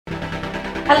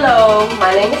Hello,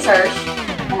 my name is Hersh.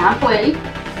 And I'm Flea.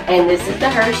 And this is the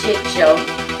HERshyt show.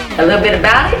 A little bit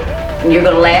about it. You're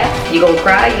going to laugh. You're going to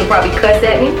cry. You'll probably cuss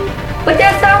at me. But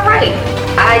that's all right.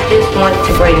 I just want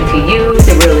to bring to you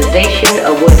the realization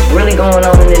of what's really going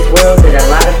on in this world that a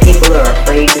lot of people are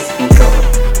afraid to speak on.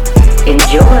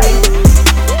 Enjoy.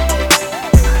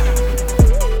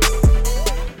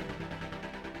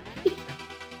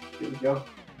 Here we go.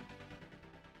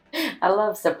 I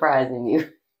love surprising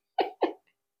you.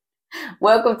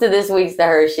 Welcome to this week's The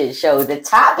HERshyt Show. The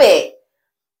topic.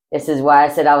 This is why I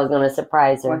said I was going to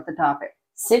surprise her. What's the topic?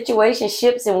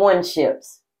 Situationships and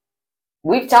Oneships.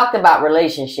 We've talked about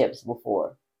relationships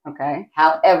before. Okay.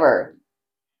 However,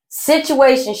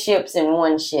 situationships and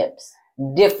Oneships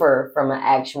differ from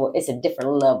it's a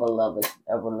different level of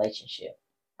a relationship.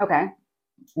 Okay.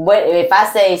 What if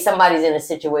I say somebody's in a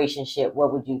situationship,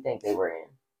 what would you think they were in?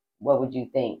 What would you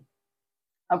think?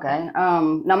 Okay.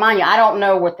 Now mind you, I don't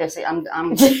know what this is. I'm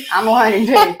learning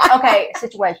too. Okay,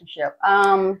 situationship.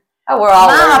 We're all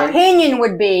my learning. opinion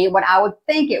would be what I would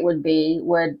think it would be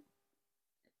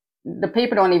the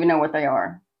people don't even know what they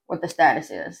are, what the status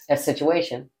is. A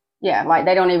situation. Yeah, like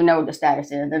they don't even know what the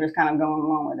status is. They're just kind of going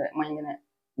along with it, winging it.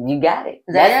 You got it.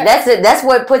 That's it. That's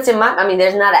what puts in my. I mean,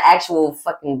 there's not an actual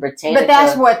fucking Britannica. But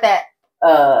that's what that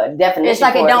definition. It's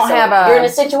like it don't so have a. You're in a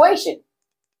situation,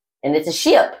 and it's a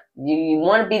ship. You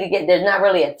want to be together. There's not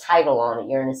really a title on it.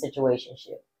 You're in a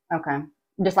situationship. Okay,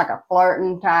 just like a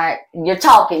flirting type. You're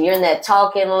talking. You're in that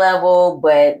talking level,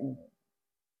 but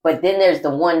then there's the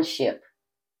one ship.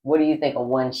 What do you think a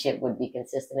one ship would be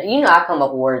consistent of? You know, I come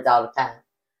up with words all the time.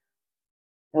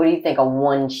 What do you think a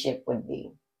one ship would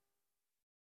be?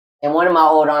 And one of my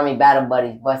old Army battle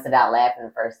buddies busted out laughing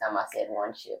the first time I said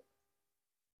one ship.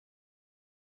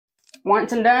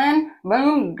 Once and done,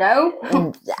 boom,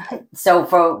 go. So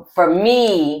for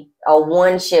me, a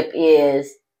one ship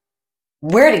is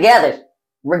we're together.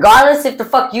 Regardless if the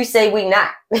fuck you say we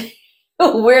not.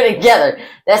 We're together.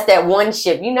 That's that one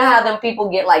ship. You know how them people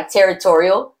get like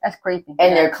territorial? That's creepy.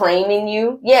 And they're claiming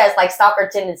you? Yeah, it's like stalker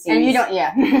tendencies. And you don't,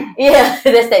 yeah. Yeah,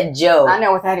 that's that Joe. I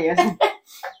know what that is.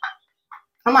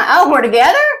 I'm like, oh, we're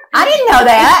together? I didn't know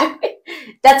that.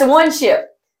 That's a one ship.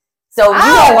 So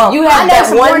you have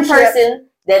that one person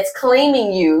that's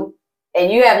claiming you,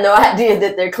 and you have no idea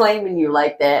that they're claiming you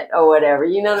like that or whatever.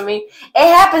 You know what I mean?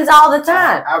 It happens all the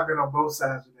time. I've been on both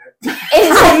sides of that.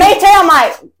 It may tell, I'm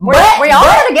like, we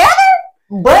all together?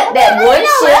 But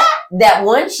that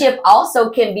one ship also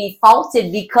can be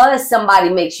faulted because somebody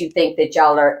makes you think that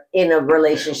y'all are in a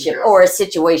relationship or a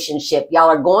situationship. Y'all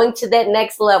are going to that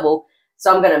next level.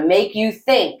 So I'm going to make you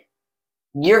think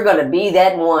you're going to be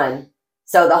that one.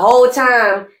 So the whole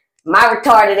time, my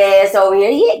retarded ass over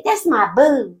here, yeah, that's my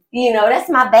boo. You know, that's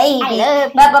my baby. I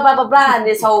love blah, blah, blah, blah, blah. And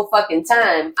this whole fucking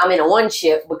time, I'm in a one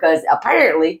ship because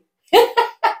apparently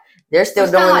they're still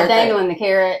it's doing like their dangling the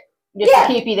carrot just to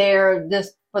keep you there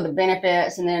just for the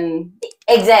benefits and then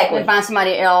exactly find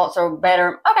somebody else or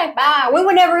better. Okay, bye. We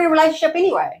were never in a relationship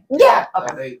anyway. Yeah.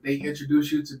 Okay. They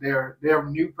introduce you to their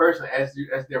new person as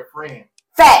their friend.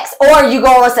 Facts. Or you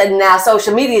go and say, now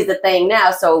social media is the thing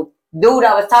now. So dude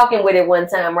I was talking with at one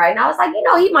time, right? And I was like, you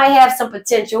know, he might have some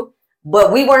potential,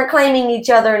 but we weren't claiming each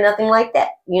other or nothing like that,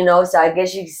 you know? So I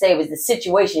guess you could say it was the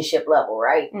situationship level,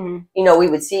 right? Mm-hmm. You know, we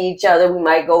would see each other. We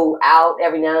might go out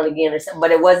every now and again or something,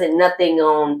 but it wasn't nothing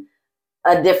on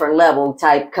a different level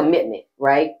type commitment,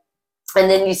 right?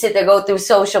 And then you sit there, go through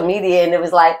social media, and it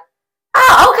was like,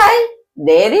 oh, okay,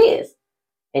 there it is.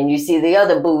 And you see the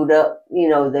other booed up, you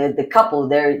know, the couple,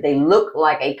 they look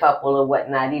like a couple or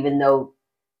whatnot, even though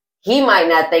he might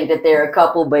not think that they're a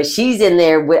couple, but she's in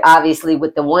there obviously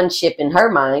with the one ship in her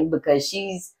mind because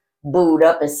she's booed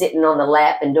up and sitting on the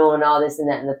lap and doing all this and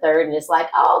that and the third. And it's like,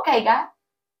 oh, okay, guy.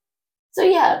 So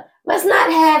yeah, let's not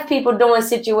have people doing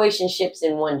situationships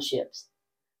and one ships.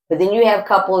 But then you have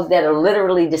couples that are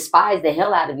literally despise the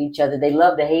hell out of each other. They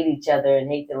love to hate each other and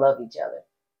hate to love each other.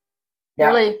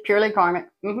 Purely karmic.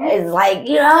 Mm-hmm. It's like,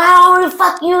 you know, I don't want to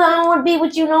fuck you. I don't want to be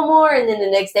with you no more. And then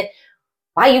the next day,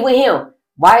 why you with him?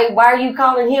 Why are you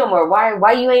calling him? Or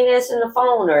why you ain't answering the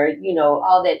phone? Or, you know,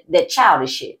 all that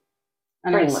childish shit.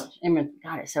 Pretty much.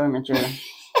 God, it's so immature.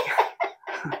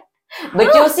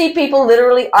 But you'll see people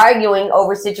literally arguing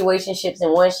over situationships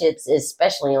and one ships,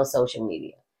 especially on social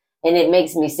media. And it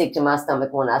makes me sick to my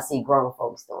stomach when I see grown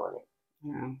folks doing it.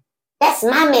 Yeah. That's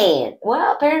my man.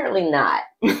 Well, apparently not.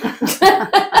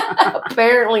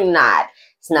 Apparently not.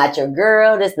 It's not your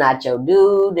girl. That's not your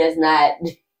dude. That's not.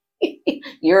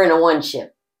 You're in a one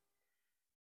ship.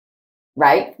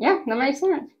 Right? Yeah, that makes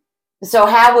sense. So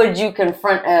how would you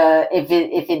confront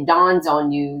if it dawns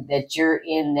on you that you're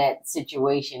in that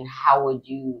situation? How would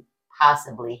you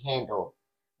possibly handle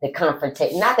the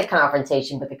confrontation? Not the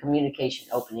confrontation, but the communication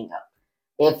opening up.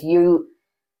 If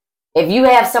you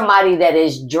have somebody that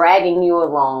is dragging you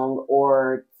along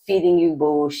or feeding you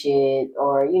bullshit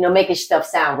or making stuff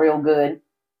sound real good,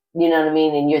 you know what I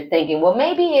mean, and you're thinking, well,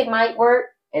 maybe it might work,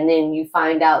 and then you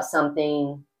find out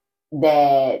something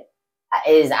that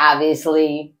is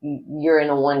obviously you're in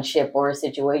a one ship or a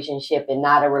situationship and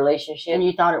not a relationship. And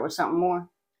you thought it was something more.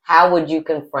 How would you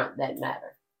confront that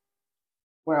matter?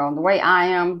 Well, the way I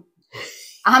am,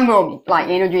 I'm real like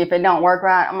energy. If it don't work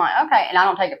right, I'm like, okay. And I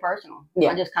don't take it personal. Yeah.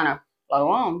 I just kind of flow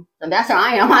on. So that's how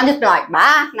I am. I just be like,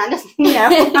 bye. And I just,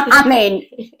 I mean.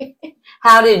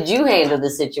 How did you handle the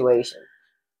situation?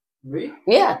 Me?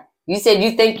 Yeah. You said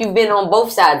you think you've been on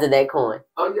both sides of that coin.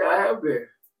 Oh, yeah, I have been.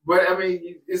 But, I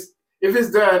mean, if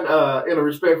it's done in a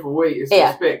respectful way, it's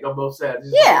respect on both sides.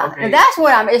 It's okay. And that's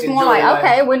what it's more like,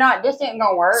 okay, this ain't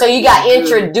going to work. So you got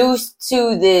introduced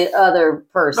to the other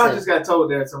person. No, I just got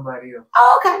told that somebody else.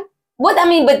 Oh, okay. Well, I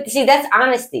mean, but see, that's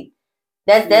honesty.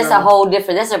 That's a whole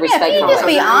different, that's a respect. You just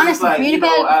be honest and communicate.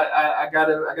 I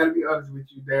gotta be honest with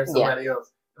you. There's somebody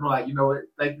else. I'm like, you know what?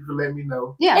 Thank you for letting me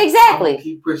know. Yeah, exactly.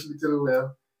 Keep pushing me to the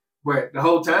left. But the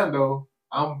whole time, though,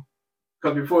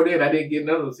 because before then, I didn't get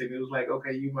none of those things. It was like,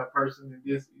 okay, you my person, and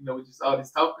this, just all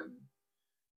this talking.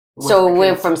 So it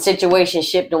went from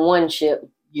situationship to one ship.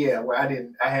 Yeah, well,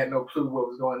 I had no clue what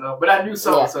was going on, but I knew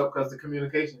something was up because the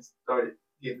communication started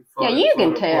getting further. Yeah, you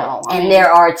can tell. And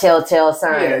there are telltale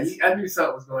signs. Yeah, I knew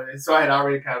something was going on, so I had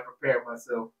already kind of prepared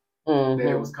myself that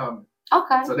it was coming.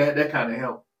 Okay. So that kind of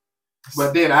helped.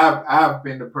 But then I've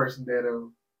been the person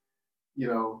that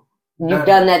You've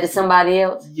done that to somebody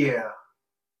else? Yeah.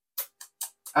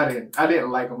 I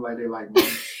didn't like them like they like me.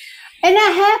 And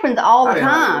that happens all the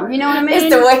time. You know what I mean?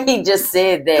 It's the way he just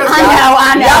said that.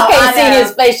 I know. Y'all can't see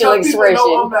his facial expression.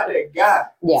 Know I'm not that guy.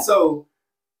 Yeah. So,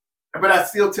 but I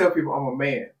still tell people I'm a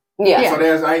man. Yeah.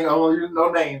 So I ain't gonna use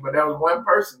no name, but there was one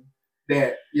person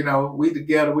that, we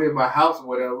together, we in my house or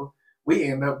whatever. We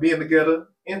end up being together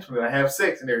intimately. I have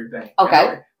sex and everything.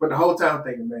 Okay. But the whole time I'm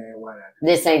thinking, man, why not?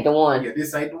 This ain't the one. Yeah,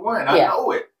 this ain't the one. I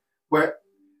know it. But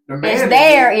the man it's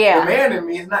there, the man in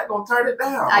me is not gonna turn it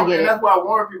down. I get it. That's why I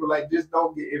warn people, like, just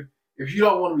don't get if you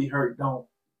don't want to be hurt, don't.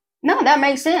 No, that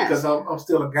makes sense. Because I'm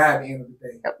still a guy at the end of the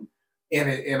day. Yep.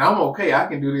 And I'm okay. I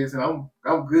can do this, and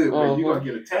I'm good. But you're gonna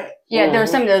get attacked. Yeah, there's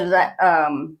some of those that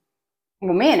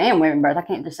well, men and women both. I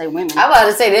can't just say women. I'm about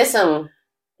to say there's some.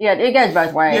 Yeah, it goes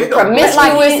both ways. Yeah,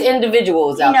 promiscuous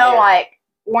individuals out there. Like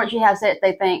once you have sex,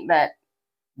 they think that.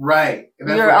 Right.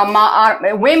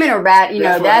 You're women are bad,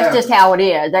 that's just how it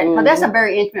is. Because that's a Mm-hmm.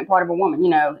 very intimate part of a woman,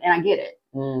 and I get it.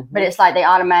 Mm-hmm. But it's like they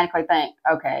automatically think,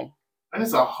 okay. And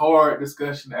it's a hard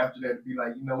discussion after that to be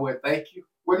like, you know what, thank you.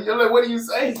 What do you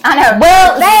say? I know.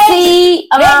 Well, see,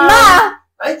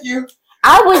 thank you.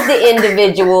 I was the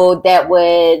individual that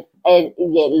would,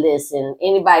 listen,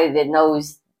 anybody that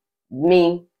knows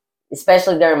me,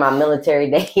 especially during my military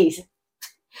days,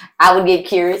 I would get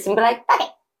curious and be like, hey,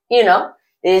 it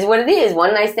is what it is.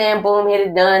 One night stand, boom, hit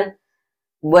it, done.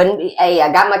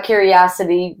 I got my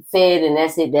curiosity fed, and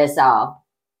that's it. That's all.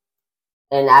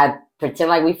 And I pretend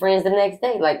like we friends the next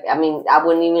day. Like, I mean, I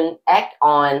wouldn't even act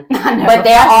on. But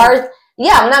there are,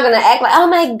 I'm not gonna act like, oh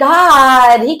my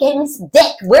God, he gave me some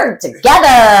dick. We're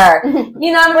together.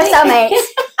 You know what I mean?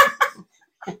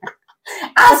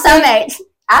 We're soulmates.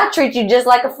 I treat you just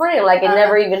like a friend, like it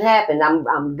never even happened.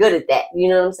 I'm good at that. You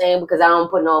know what I'm saying? Because I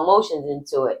don't put no emotions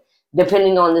into it.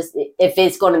 Depending on this, if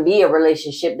it's going to be a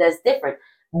relationship, that's different.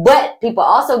 But people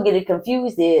also get it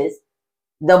confused is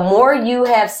the more you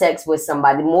have sex with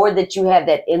somebody, the more that you have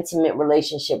that intimate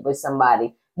relationship with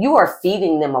somebody, you are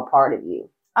feeding them a part of you.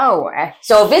 Oh,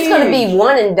 so if it's going to be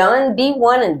one and done, be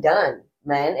one and done,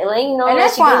 man. It ain't no. And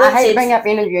that's why I hate to bring up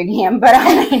energy again, but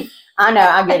I mean, I know,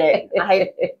 I get it. I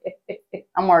hate it.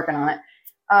 I'm working on it.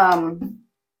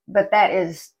 But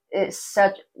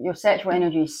your sexual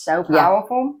energy is so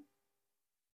powerful.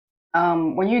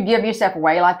 When you give yourself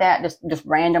away like that, just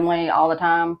randomly all the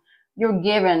time, you're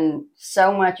giving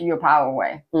so much of your power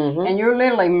away. Mm-hmm. And you're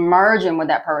literally merging with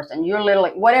that person. You're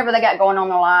literally, whatever they got going on in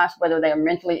their lives, whether they're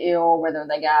mentally ill, whether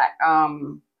they got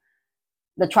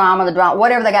the trauma, the drama,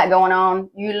 whatever they got going on,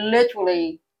 you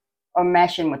literally are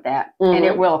meshing with that. Mm-hmm. And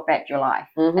it will affect your life.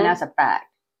 Mm-hmm. And that's a fact.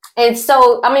 And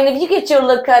so, I mean, if you get your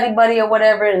little cuddy buddy or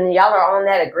whatever, and y'all are on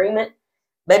that agreement,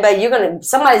 baby,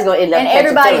 somebody's going to end up. And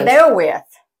everybody they're with.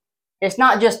 It's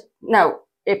not just,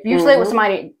 if you sleep with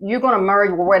somebody, you're going to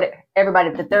merge with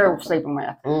everybody that they're sleeping with.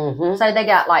 Mm-hmm. Say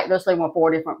they're sleeping with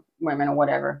 4 different women or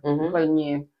whatever, including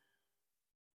you.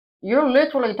 you're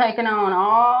literally taking on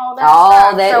all that All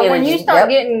stuff. that so when energy, you start yep.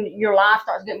 getting, your life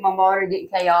starts getting bombarded, getting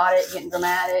chaotic, getting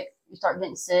dramatic, you start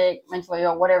getting sick, mentally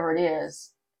ill, whatever it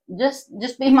is,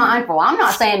 just be mindful. I'm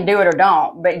not saying do it or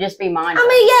don't, but just be mindful. I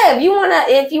mean, yeah,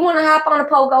 if you wanna hop on a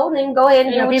pogo, then go ahead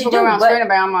and do what people you go do. around But screaming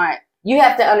about, I'm like, you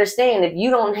have to understand, if you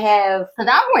don't have,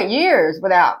 because I went years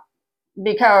without,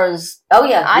 because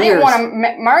I didn't want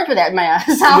to merge with that mess.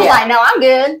 I was like, no, I'm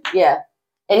good. Yeah.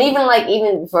 And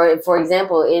even for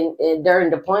example, in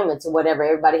during deployments or whatever,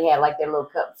 everybody had like their little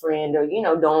cup friend or,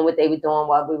 doing what they were doing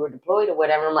while we were deployed or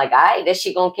whatever. I'm like, all right, this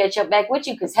shit gonna catch up back with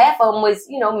you, because half of them was,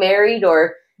 married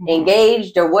or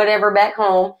engaged or whatever back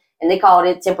home. And they called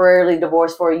it temporarily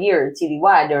divorced for a year,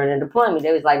 TDY, during the deployment.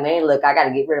 They was like, man, look, I got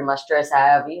to get rid of my stress.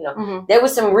 However, there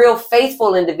was some real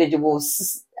faithful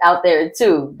individuals out there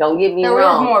too. Don't get me wrong. There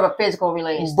was more of a physical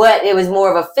release. But it was more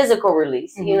of a physical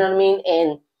release. You know what I mean?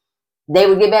 And they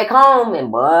would get back home,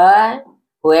 and boy,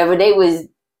 whoever they was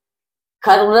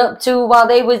cuddled up to while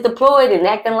they was deployed and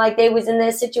acting like they was in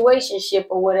that situationship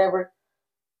or whatever,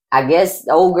 I guess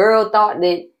the old girl thought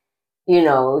that, he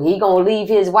gonna leave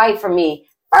his wife for me.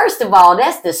 First of all,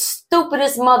 that's the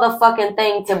stupidest motherfucking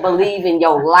thing to believe in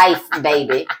your life,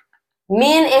 baby.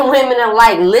 Men and women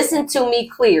alike, listen to me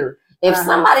clear. If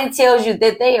somebody tells you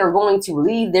that they are going to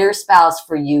leave their spouse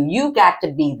for you, you got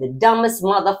to be the dumbest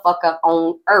motherfucker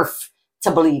on earth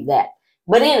to believe that.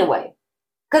 But anyway,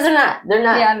 because they're not.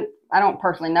 Yeah, I don't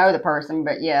personally know the person,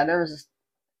 but yeah, there was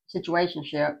a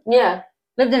situationship. Yeah.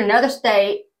 Lived in another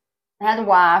state, had a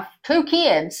wife, 2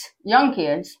 kids, young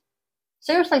kids.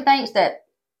 Seriously thinks that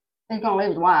he's going to leave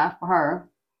his wife for her.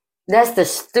 That's the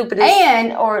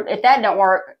stupidest. Or if that don't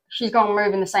work, she's going to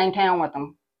move in the same town with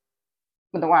them,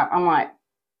 with the wife. I'm like,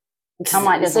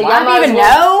 does the wife even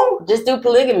know? Just do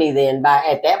polygamy then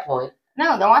at that point.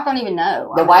 No, the wife don't even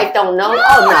know. The wife don't know? No,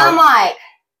 oh, no. I'm like,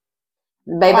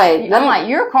 baby, I'm like,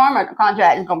 your karma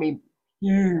contract is going to be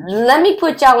huge. Let me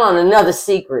put y'all on another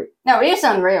secret. No, it is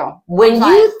unreal. When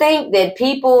you think that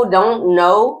people don't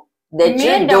know that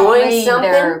you're doing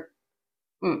something,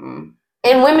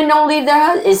 and women don't leave their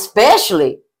husband,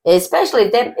 especially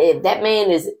if that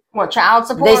man is child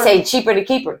support. They say cheaper to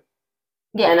keep her.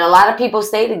 Yeah, and a lot of people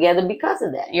stay together because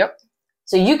of that. Yep.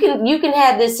 So you can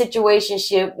have this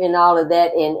situationship and all of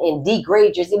that and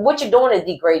degrade yourself. What you're doing is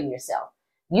degrading yourself.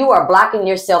 You are blocking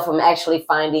yourself from actually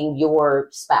finding your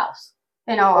spouse.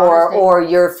 Or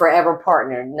your forever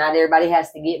partner. Not everybody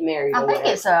has to get married. I think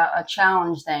it's a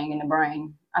challenge thing in the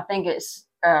brain. I think it's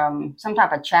some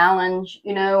type of challenge,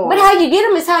 But how you get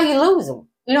them is how you lose them.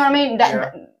 You know what I mean?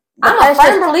 I'm a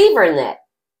firm believer in that.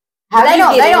 They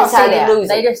don't see that.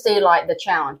 They just see like the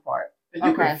challenge part. And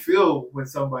you can feel when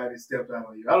somebody steps out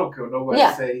on you. I don't care what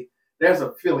nobody say. There's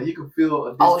a feeling. You can feel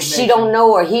a disconnection. Oh, she don't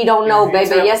know or he don't know, baby.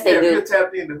 Yes, they do. If you're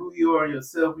tapped into who you are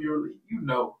yourself, you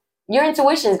know. Your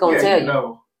intuition's going to tell you.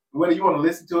 Know. Whether you want to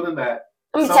listen to it or not.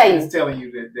 Let me tell you. Something's telling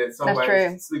you that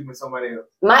somebody's sleeping with somebody else.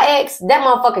 My ex, that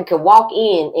motherfucker could walk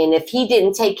in, and if he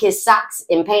didn't take his socks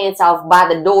and pants off by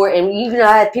the door, and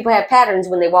people have patterns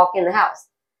when they walk in the house.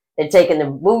 They're taking the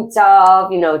boots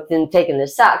off, then taking their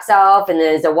socks off, and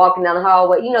then as they're walking down the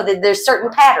hallway, there's certain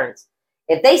patterns.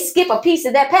 If they skip a piece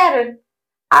of that pattern,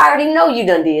 I already know you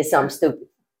done did something stupid.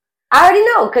 I already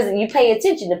know, because you pay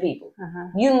attention to people.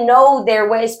 You know their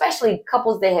way, especially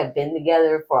couples that have been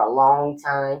together for a long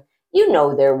time. You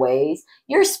know their ways.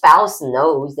 Your spouse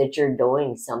knows that you're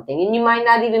doing something, and you might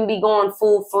not even be going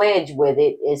full-fledged with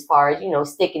it as far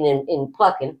as, sticking and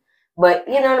plucking. But,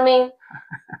 you know what I mean?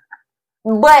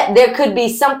 But there could be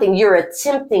something you're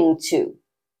attempting to.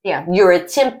 Yeah. You're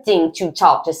attempting to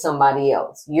talk to somebody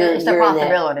else. It's a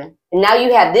possibility. And now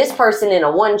you have this person in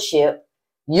a one ship.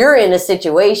 You're in a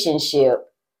situationship.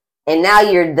 And now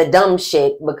you're the dumb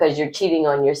shit because you're cheating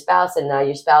on your spouse. And now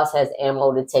your spouse has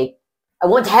ammo to take. I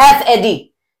want half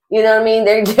Eddie. You know what I mean?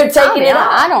 They're taking it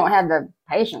off. I don't have the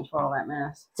patience for all that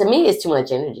mess. To me, it's too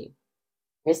much energy.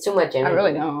 It's too much energy. I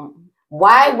really don't.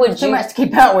 Why would too much to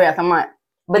keep up with. I'm like.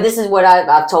 But this is what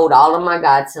I've told all of my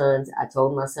godsons. I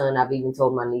told my son. I've even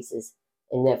told my nieces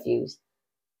and nephews.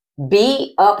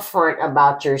 Be upfront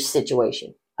about your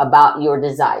situation, about your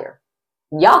desire.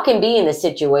 Y'all can be in a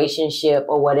situationship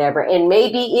or whatever, and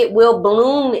maybe it will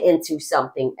bloom into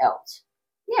something else.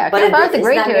 Yeah, if you both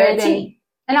agree to it.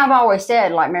 And I've always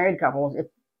said, like married couples,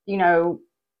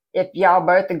 if y'all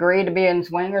both agree to be in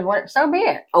swingers, so be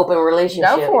it. Open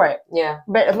relationship. Go for it. Yeah.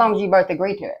 But as long as you both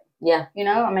agree to it. Yeah.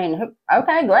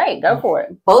 Okay, great. Go for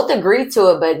it. Both agree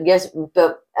to it,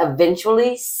 but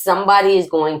eventually somebody is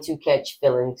going to catch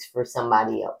feelings for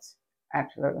somebody else.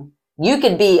 Absolutely. You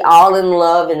could be all in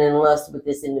love and in lust with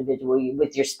this individual,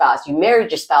 with your spouse. You married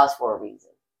your spouse for a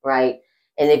reason, right?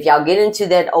 And if y'all get into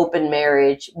that open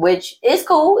marriage, which is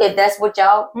cool if that's what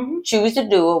y'all choose to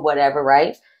do or whatever,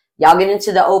 right? Y'all get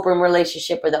into the open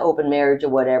relationship or the open marriage or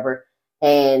whatever.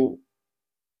 And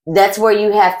that's where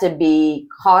you have to be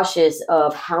cautious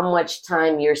of how much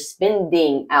time you're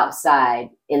spending outside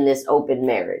in this open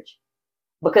marriage.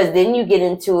 Because then you get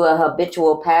into a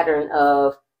habitual pattern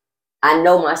of, I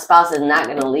know my spouse is not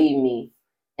going to leave me.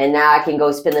 And now I can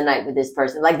go spend the night with this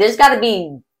person. Like, there's got to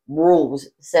be rules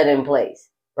set in place,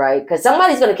 right? Because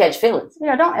somebody's going to catch feelings.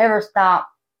 Don't ever stop.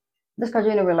 Just because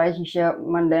you're in a relationship,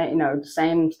 mundane, the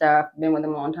same stuff, been with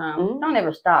them a long time, don't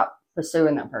ever stop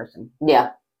pursuing that person.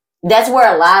 Yeah. That's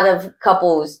where a lot of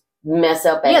couples mess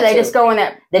up at. Yeah, they just go in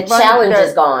that. The challenge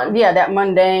is gone. Yeah, that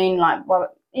mundane,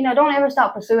 don't ever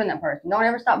stop pursuing that person. Don't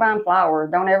ever stop buying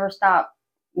flowers. Don't ever stop.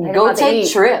 Go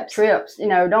take trips.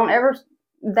 Don't ever.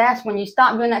 That's when you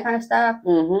stop doing that kind of stuff.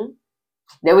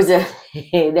 There was a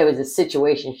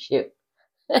situationship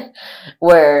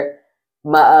where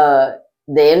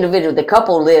the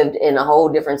couple lived in a whole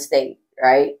different state,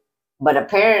 right? But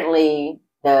apparently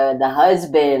the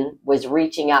husband was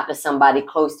reaching out to somebody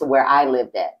close to where I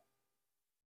lived at.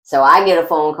 So I get a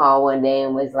phone call one day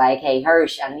and was like, "Hey,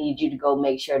 Hersh, I need you to go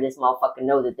make sure this motherfucker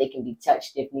know that they can be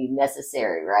touched if need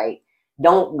necessary, right?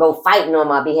 Don't go fighting on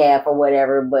my behalf or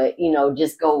whatever, but,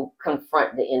 just go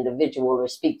confront the individual or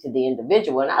speak to the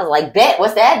individual." And I was like, "Bet,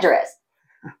 what's the address?"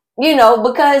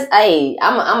 Because, hey,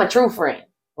 I'm a true friend,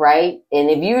 right? And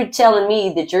if you're telling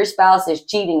me that your spouse is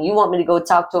cheating, you want me to go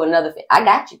talk to another, I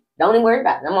got you. Don't even worry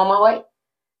about it. I'm on my way.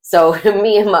 So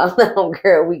me and my little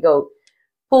girl, we go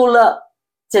pull up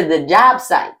to the job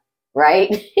site,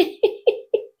 right?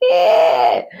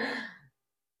 Yeah.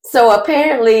 So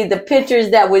apparently the pictures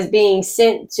that was being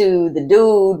sent to the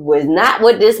dude was not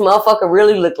what this motherfucker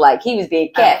really looked like. He was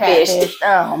being catfished.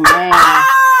 Oh, man.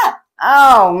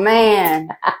 Oh, man.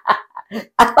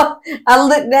 I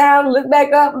looked down, looked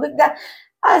back up, looked down.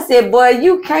 I said, "Boy,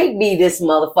 you can't be this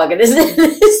motherfucker.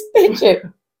 This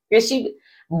picture."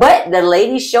 But the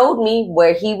lady showed me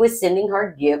where he was sending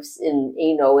her gifts and,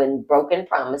 and broken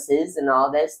promises and all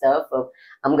that stuff of,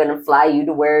 "I'm going to fly you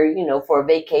to where, for a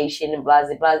vacation and blah,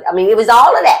 blah, blah." I mean, it was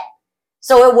all of that.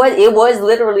 So it was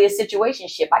literally a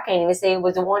situationship. I can't even say it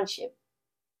was a one ship.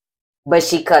 But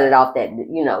she cut it off that,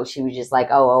 she was just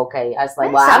like, "Oh, okay." I was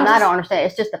like, I don't understand.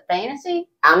 It's just a fantasy?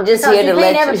 I'm just here to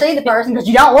let you. You never see the person because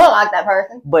you don't look like that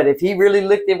person. But if he really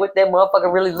looked at what that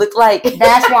motherfucker really looked like.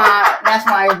 That's why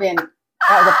it's been, that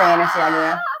was a fantasy,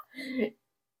 I guess.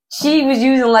 She was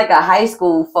using like a high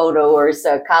school photo or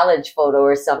a college photo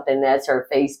or something. That's her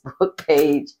Facebook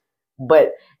page.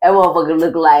 But that motherfucker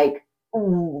looked like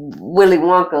Willy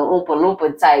Wonka, Oompa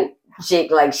Loompa type chick.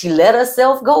 Like she let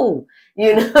herself go,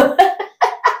 You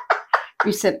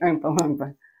said Oompa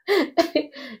Loompa.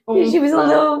 She was a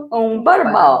little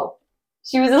butterball.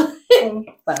 She was a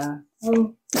Oompa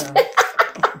Loompa.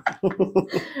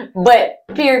 But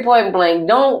period, point blank,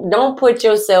 don't put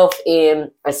yourself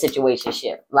in a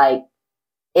situationship. Like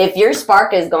if your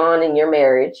spark is gone in your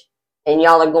marriage and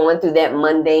y'all are going through that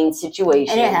mundane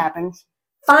situation, and it happens,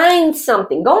 find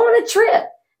something. Go on a trip.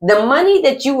 The money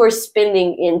that you are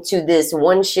spending into this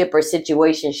one ship or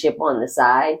situationship on the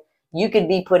side, you could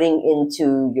be putting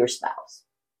into your spouse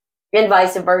and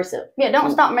vice versa. Yeah, don't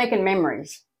stop making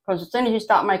memories, because as soon as you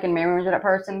stop making memories of that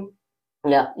person,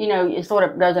 it sort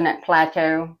of goes in that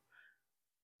plateau,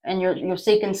 and you're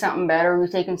seeking something better. You're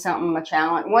seeking something, a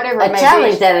challenge, whatever. A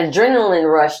challenge, that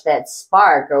adrenaline rush, that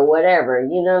spark, or whatever.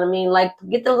 You know what I mean? Like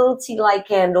get the little tea light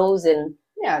candles and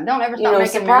don't ever stop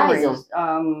making memories.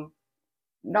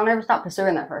 Don't ever stop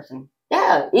pursuing that person.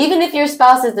 Yeah, even if your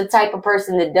spouse is the type of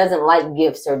person that doesn't like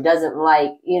gifts or doesn't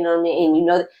like,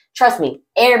 and trust me,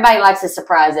 everybody likes a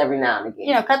surprise every now and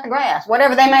again. Cut the grass,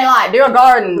 whatever they may like. Do a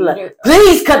garden.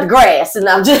 Please cut the grass. And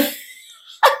I'm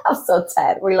so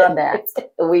tired. We love that.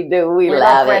 We do. We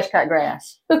love it. Fresh cut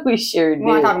grass. We sure do.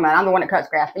 What am I talking about? I'm the one that cuts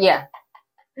grass. But yeah.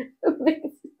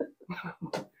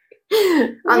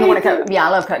 I'm the one that cuts. Yeah, I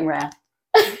love cutting grass.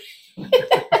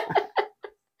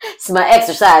 It's my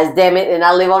exercise, damn it, and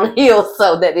I live on a hill,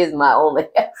 so that is my only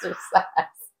exercise.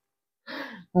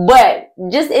 But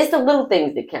it's the little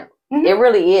things that count. Mm-hmm. It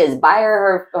really is. Buy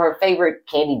her favorite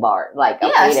candy bar. Like the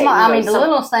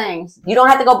little things. You don't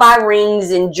have to go buy rings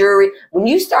and jewelry. When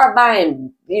you start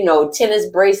buying, tennis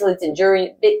bracelets and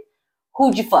jewelry,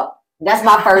 who'd you fuck? That's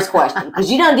my first question.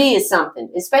 Because you done did something,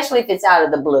 especially if it's out of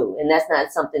the blue, and that's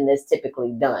not something that's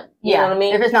typically done. You know what I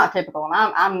mean? If it's not typical, and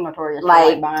I'm notorious for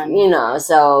like buying.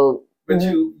 So. But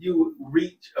you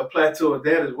reach a plateau of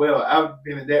that as well. I've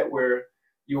been in that where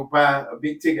you'll buy a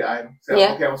big ticket item. Say,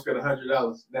 okay, I'm gonna spend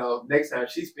 $100. Now next time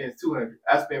she spends $200,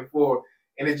 I spend $400,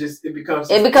 and it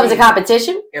becomes a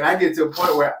competition. And I get to a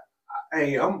point where,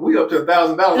 hey, we up to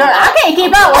 $1,000. No, I can't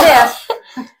keep up with this.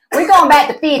 We're going back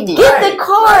to 50. Get the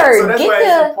card. So that's why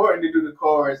it's important to do the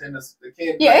cards and the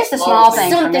candy. Yeah, it's the small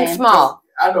things. Something small.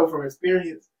 I know from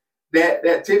experience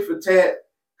that tit for tat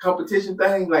competition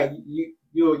thing, like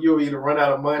you'll either run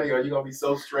out of money or you're gonna be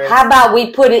so stressed. How about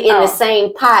we put it in the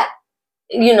same pot?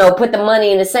 You know, put the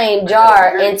money in the same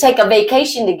jar and take a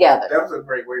vacation together. That was a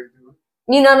great way to do it.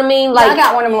 You know what I mean? Like, I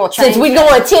got one of them little since we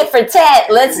going tit for tat,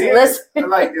 let's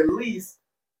like at least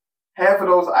half of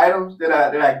those items that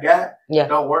I got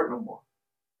don't work no more.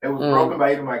 It was broken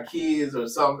by either my kids or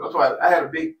something. That's why I had a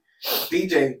big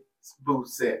DJ booth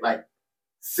set, like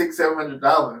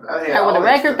 $600-$700. I had with the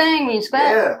record thing when you scratch.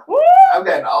 Yeah, Woo! I've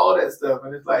gotten all that stuff,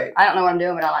 and it's like I don't know what I'm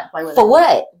doing, but I like to play with it. For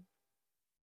what?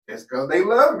 It's because they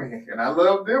love me, and I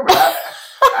love them. And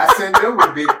I send them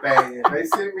a big thing, and they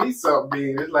send me something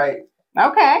big. It's like,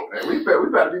 okay, we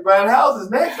better be buying houses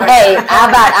next. Hey,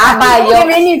 I buy your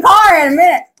new car in a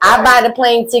minute. I buy the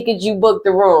plane ticket, you book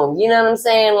the room. You know what I'm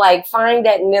saying? Like, find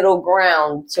that middle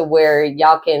ground to where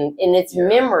y'all can, and it's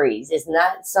memories. It's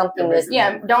not something that's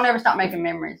don't ever stop making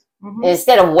memories. Mm-hmm.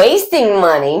 Instead of wasting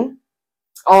money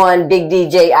on big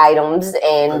DJ items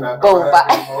and go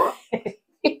buy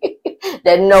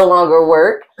that no longer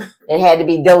work and had to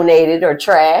be donated or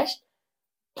trashed.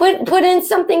 Put in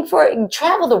something for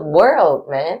travel the world,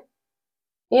 man.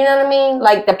 You know what I mean?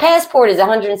 Like the passport is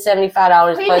 $175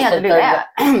 plus you have to do that.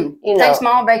 You know, take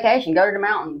small vacation, go to the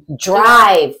mountains,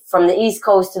 drive from the East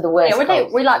Coast to the West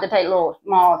Coast. We like to take little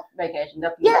small vacations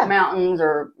up in the mountains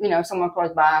or somewhere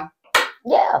close by.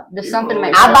 Yeah, just something to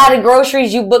make. I buy the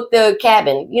groceries, you book the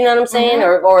cabin. You know what I'm saying,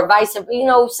 or vice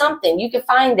versa. Something you can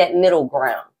find that middle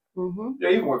ground. Mm-hmm. Yeah,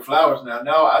 even with flowers now.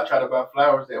 Now I try to buy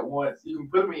flowers at once. You can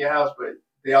put them in your house, but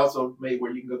they also made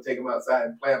where you can go take them outside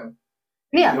and plant them.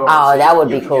 Yeah. That would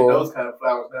be cool. Get those kind of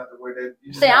flowers now to where they.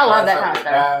 See, I love that kind of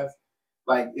stuff.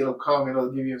 Like it'll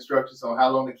give you instructions on how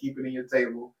long to keep it in your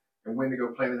table and when to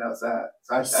go plant it outside.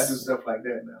 So I do stuff like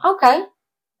that now. Okay,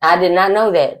 I did not know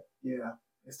that. Yeah,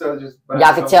 instead of just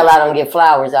y'all can tell I don't get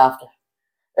flowers often.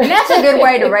 And that's a good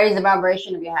way to raise the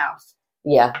vibration of your house.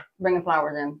 Yeah, bringing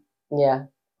flowers in. Yeah,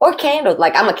 or candles.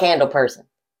 Like I'm a candle person.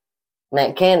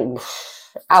 Man,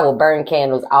 I will burn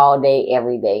candles all day,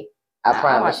 every day. I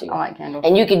promise you. I like candles.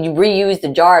 And you can reuse the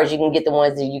jars. You can get the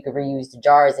ones that you can reuse the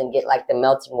jars and get like the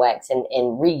melting wax and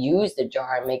reuse the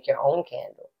jar and make your own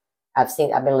candle. I've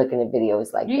been looking at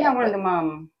videos like that. Do you have one of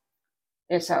them,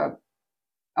 it's a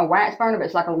wax burner, but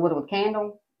it's like a little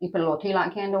candle. You put a little tea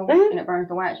light candle and it burns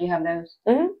the wax. You have those?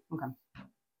 Mm-hmm. Okay.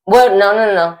 Well,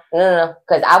 no.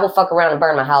 Because I will fuck around and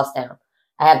burn my house down.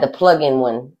 I have the plug-in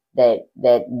one that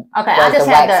okay, I just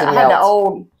have the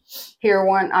old Pier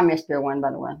 1. I miss Pier 1, by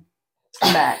the way.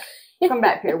 Come back. Come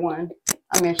back, Pier 1.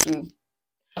 I miss you.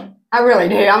 I really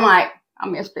do. I'm like, I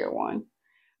miss Pier 1.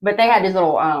 But they had this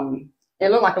little, it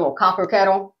looked like a little copper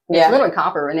kettle. Yeah. It's literally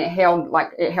copper, and it held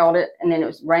it, and then it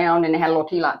was round, and it had a little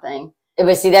tea light thing.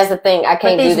 But see, that's the thing. I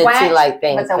can't do the tea light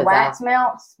thing. But the wax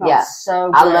melts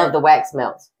so good. I love the wax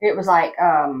melts. It was like,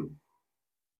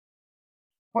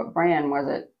 what brand was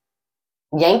it?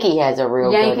 Yankee has a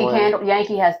real good one. Candle.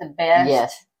 Yankee has the best.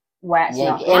 Yes. Wax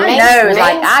melts. And I know,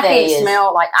 like I can't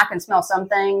smell. Like I can smell some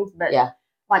things, but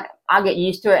like I get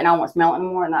used to it, and I won't smell it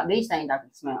anymore. And like these things, I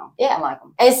can smell. Yeah, I like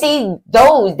them. And see,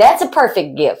 that's a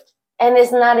perfect gift, and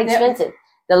it's not expensive.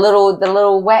 The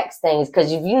little wax things,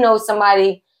 because if you know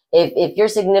somebody, if your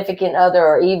significant other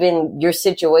or even your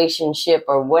situationship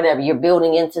or whatever, you're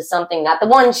building into something, not the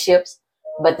Oneships,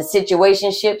 but the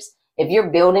situationships. If you're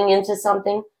building into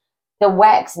something, the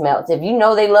wax melts. If you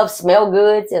know they love smell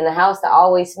goods and the house to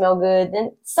always smell good,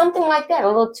 then something like that, a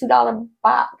little $2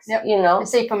 box, And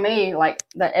see, for me, like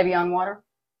the Evian water.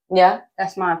 Yeah.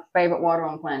 That's my favorite water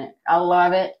on the planet. I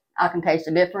love it. I can taste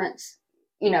the difference.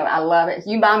 I love it.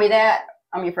 You buy me that,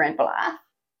 I'm your friend for life.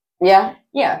 Yeah.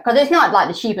 Yeah, because it's not like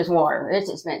the cheapest water. It's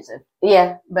expensive.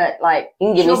 Yeah. But like, you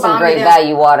can give me some great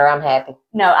value water. I'm happy.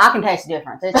 No, I can taste the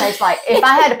difference. It tastes like, if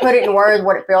I had to put it in words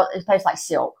what it feels, it tastes like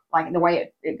silk. Like the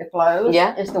way it flows.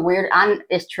 Yeah. It's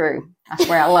it's true. I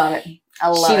swear, I love it.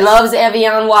 She loves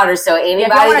Evian water. So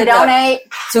anybody that donate,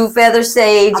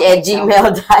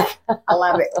 2feathersage@gmail.com. I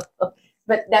love it.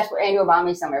 But that's what Andy will buy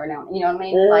me some every now and then. You know what I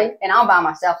mean? Mm-hmm. Like, and I'll buy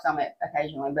myself some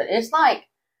occasionally. But it's like,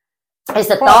 it's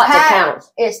the thought that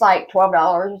counts. It's like $12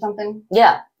 or something.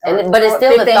 Yeah. But it's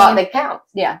still 15. The thought that counts.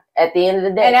 Yeah. At the end of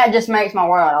the day. And that just makes my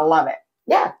world. I love it.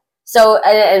 Yeah. So,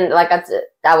 and like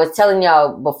I was telling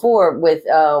y'all before with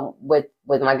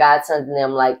my godsons and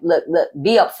them, like, look,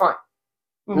 be upfront.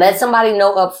 Mm-hmm. Let somebody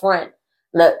know upfront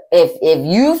Look, if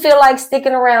you feel like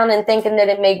sticking around and thinking that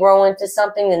it may grow into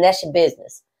something, then that's your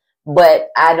business. But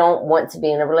I don't want to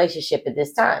be in a relationship at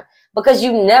this time because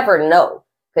you never know.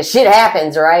 Because shit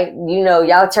happens, right? You know,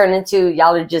 y'all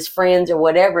are just friends or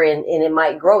whatever, and it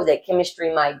might grow. That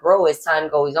chemistry might grow as time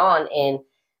goes on. And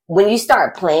when you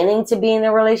start planning to be in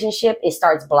a relationship, it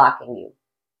starts blocking you.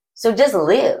 So just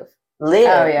live,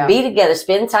 be together,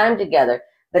 spend time together.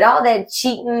 But all that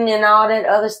cheating and all that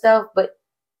other stuff, but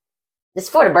it's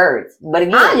for the birds. But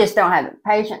again, I just don't have the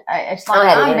patience. It's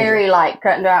like I'm very like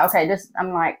cut and dry. Okay,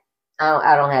 I'm like,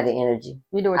 I don't have the energy.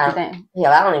 You do what you think.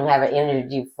 Hell, I don't even have an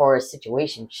energy for a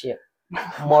situationship.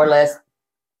 More or less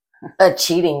a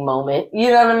cheating moment.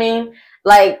 You know what I mean?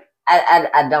 Like,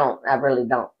 I don't. I really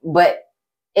don't. But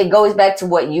it goes back to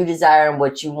what you desire and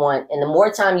what you want. And the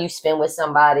more time you spend with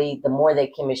somebody, the more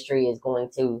that chemistry is going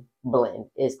to blend.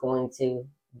 It's going to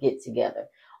get together.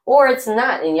 Or it's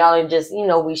not. And y'all are just,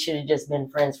 we should have just been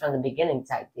friends from the beginning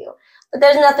type deal. But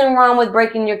there's nothing wrong with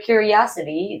breaking your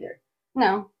curiosity either.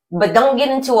 No. But don't get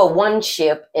into a one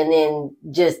ship and then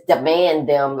just demand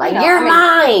them like, you're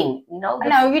mine. No,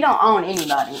 you don't own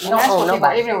anybody. You don't own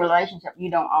nobody. Even in a relationship, you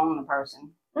don't own the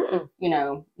person. Mm-mm.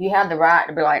 You have the right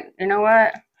to be like, you know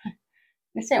what?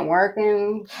 This ain't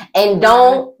working. And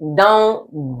do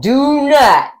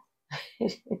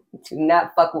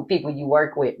not fuck with people you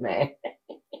work with, man.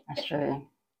 That's true.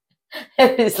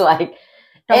 It's like,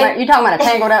 you talking about a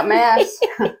tangled up mess?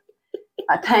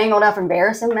 A tangled up,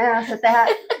 embarrassing mess at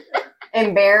that.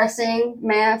 Embarrassing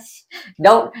mess.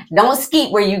 Don't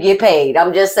skeet where you get paid.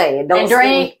 I'm just saying. Don't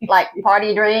drink, like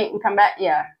party drink and come back.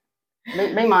 Yeah.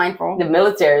 Be mindful. The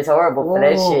military is horrible for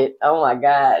that shit. Oh my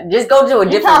God. Just go to a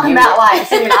different. You're talking about like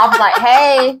sitting off like,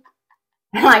 hey.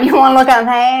 Like you want to look up,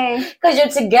 hey. Because you're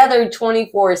together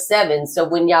 24/7. So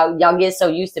when y'all get so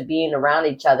used to being around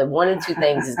each other, one of two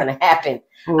things is going to happen.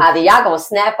 Either y'all going to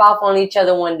snap off on each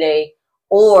other one day,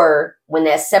 or when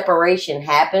that separation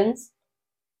happens,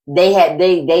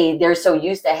 they're so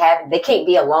used to they can't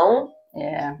be alone.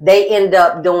 Yeah. They end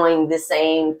up doing the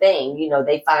same thing.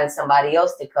 They find somebody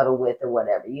else to cuddle with or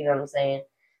whatever. You know what I'm saying?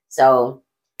 So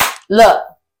look,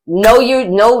 know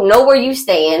where you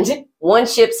stand. One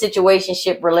ship,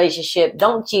 situationship, relationship.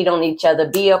 Don't cheat on each other.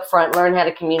 Be upfront. Learn how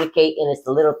to communicate. And it's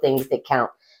the little things that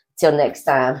count. Till next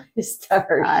time. It's the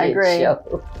HERshyt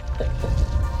Show.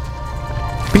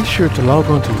 Be sure to log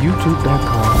on to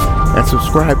youtube.com and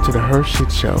subscribe to the HERshyt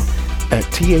Show at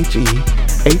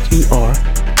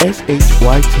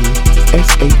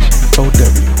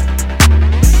TheRShytShow.